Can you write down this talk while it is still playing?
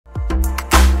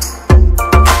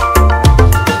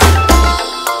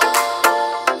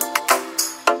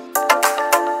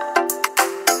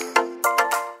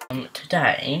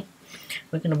today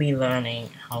we're going to be learning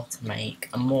how to make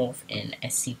a morph in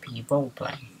SCP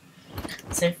Roleplay.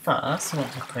 So first, you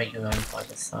want to create your own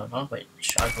private server,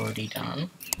 which I've already done.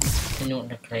 Then you want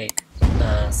to click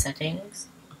the settings,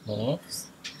 morphs,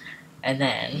 and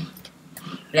then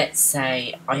let's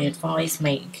say I advise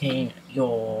making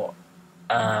your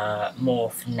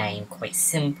morph name quite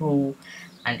simple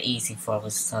and easy for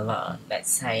others to learn.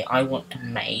 Let's say I want to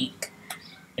make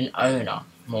an owner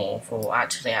morph, or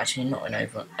actually not an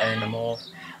owner morph.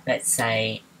 Let's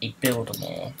say a builder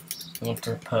morph. You want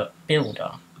to put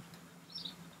builder.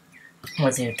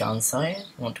 Once you've done so, you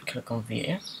want to click on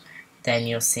view. Then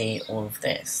you'll see all of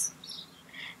this.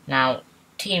 Now,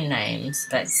 team names.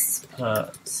 Let's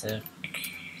put security.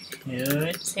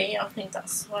 I think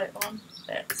that's the right one.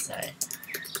 Let's say.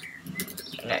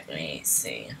 Let me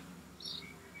see.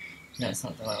 No, it's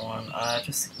not the right one.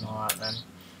 Just ignore that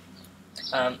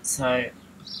then. So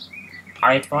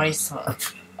I advise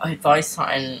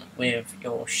starting with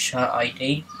your shirt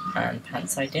ID and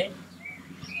pants ID.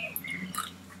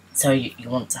 So you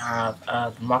want to have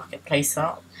the marketplace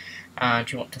up,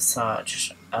 and you want to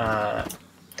search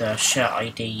the shirt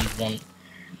ID you want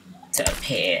to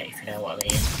appear, if you know what I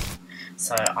mean.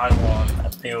 So I want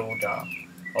a builder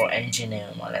or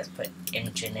engineer. Well, let's put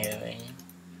engineer.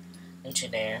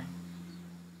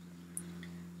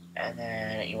 And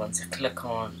then you want to click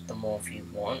on the morph you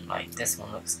want, like this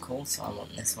one looks cool, so I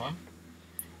want this one.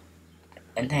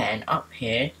 And then up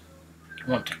here, you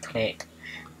want to click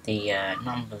the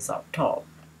numbers up top,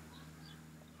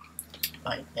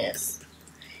 like this.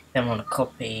 Then want to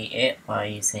copy it by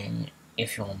using,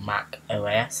 if you're on Mac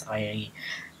OS,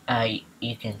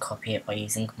 you can copy it by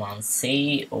using Command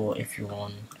C, or if you're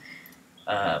on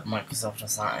Microsoft or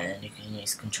Saturn, you can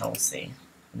use Control C.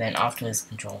 Then afterwards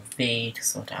Control V to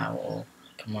sort it out, or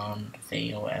Command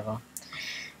V or whatever.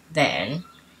 Then,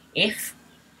 if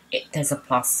there's a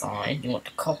plus sign, you want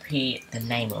to copy the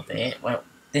name of it. Well,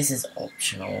 this is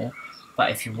optional,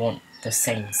 but if you want the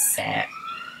same set,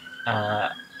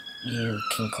 you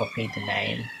can copy the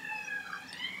name.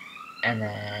 And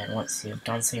then once you've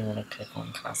done so, you want to click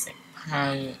on Classic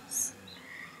Pants.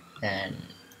 Then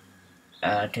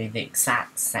do the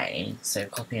exact same. So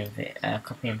copy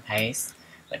and paste.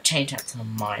 But change that to a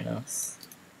minus.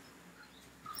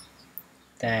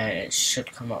 Then it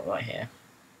should come up right here.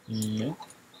 Nope.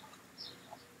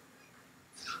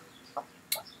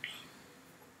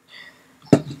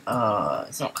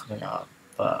 It's not coming up,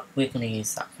 but we're gonna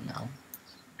use that for now.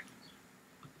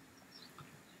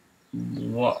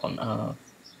 What on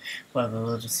earth? Whatever,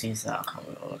 we'll just use that, I can't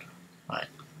be bothered. Right.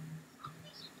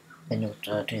 Then you'll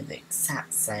do the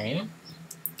exact same.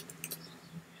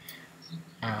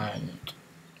 And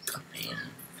copy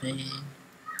and V.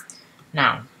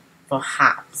 Now, for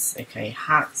hats, okay,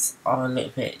 hats are a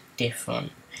little bit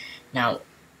different. Now,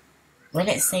 when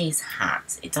it says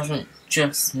hats, it doesn't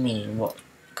just mean what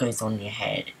goes on your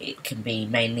head. It can be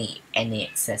mainly any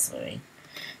accessory.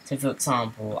 So, for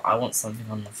example, I want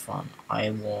something on the front. I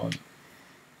want,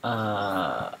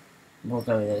 we'll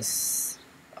go with this,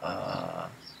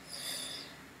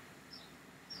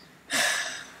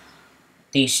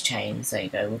 these chains, there you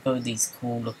go, we'll go with these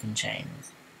cool looking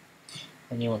chains.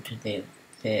 And you want to do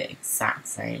the exact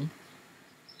same.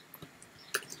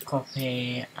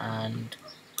 Copy and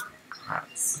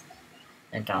hats.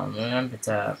 And done. Remember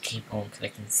to keep on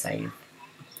clicking save.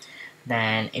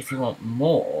 Then if you want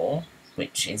more,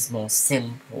 which is more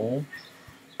simple,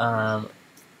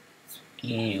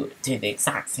 you do the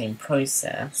exact same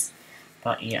process,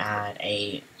 but you add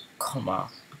a comma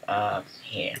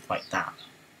here, like that.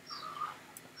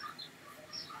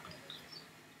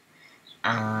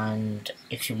 And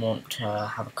if you want to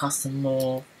have a custom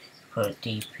morph, put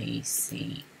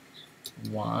DPC1,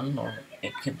 or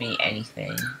it could be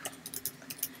anything.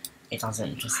 It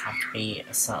doesn't just have to be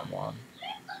a certain one.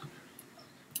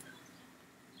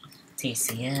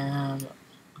 TCM,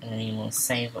 and then you want to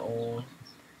save it all.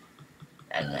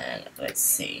 And then let's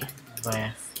see,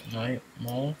 morph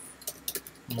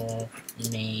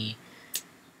me.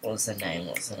 What's the name?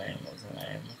 I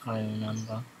can't even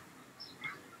remember.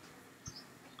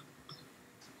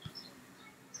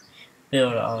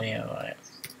 Builder, oh yeah, right.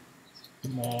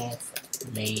 Morph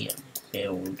me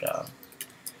builder.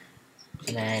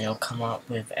 And then it'll come up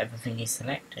with everything you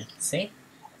selected, see?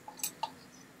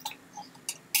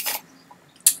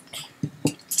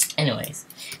 Anyways,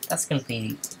 that's going to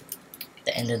be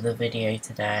the end of the video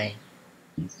today.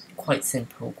 Quite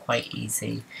simple, quite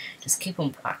easy. Just keep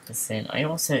on practicing. I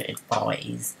also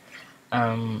advise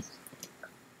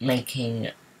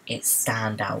making it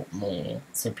stand out more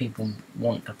so people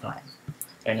want to play.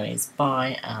 Anyways,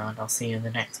 bye, and I'll see you in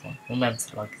the next one. Remember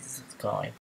to like and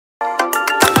subscribe.